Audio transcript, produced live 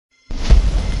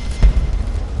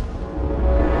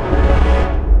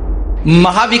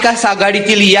महाविकास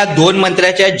आघाडीतील या दोन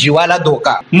मंत्र्याच्या जीवाला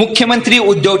धोका। मुख्यमंत्री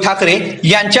उद्धव ठाकरे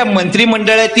यांच्या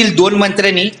मंत्रिमंडळातील दोन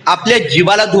मंत्र्यांनी आपल्या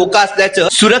जीवाला धोका असल्याचं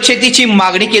सुरक्षेची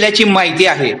मागणी केल्याची माहिती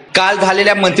आहे। काल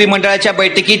झालेल्या मंत्रिमंडळाच्या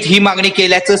बैठकीत ही मागणी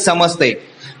केल्याचं समजतंय।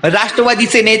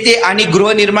 राष्ट्रवादीचे नेते आणि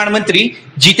गृहनिर्माण मंत्री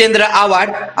जितेंद्र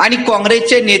आव्हाड आणि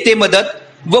काँग्रेसचे नेते मदत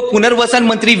व पुनर्वसन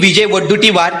मंत्री विजय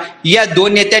वडेट्टीवार या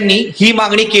दोन नेत्यांनी ही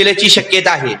मागणी केल्याची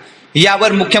शक्यता आहे।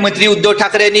 यावर मुख्यमंत्री उद्धव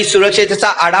ठाकरे यांनी सुरक्षेचा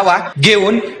आढावा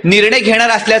घेऊन निर्णय घेणार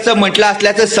असल्याचं म्हटलं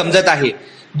असल्याचं समजत आहे।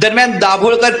 दरम्यान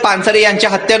दाभोळकर पानसरे यांच्या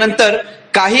हत्येनंतर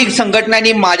काही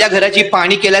संघटनांनी माझ्या घराची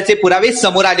पाहणी केल्याचे पुरावे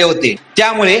समोर आले होते।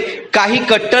 त्यामुळे काही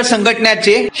कट्टर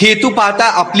संघटनांचे हेतू पाहता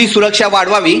आपली सुरक्षा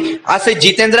वाढवावी असे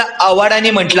जितेंद्र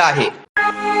आव्हाडांनी म्हटलं आहे।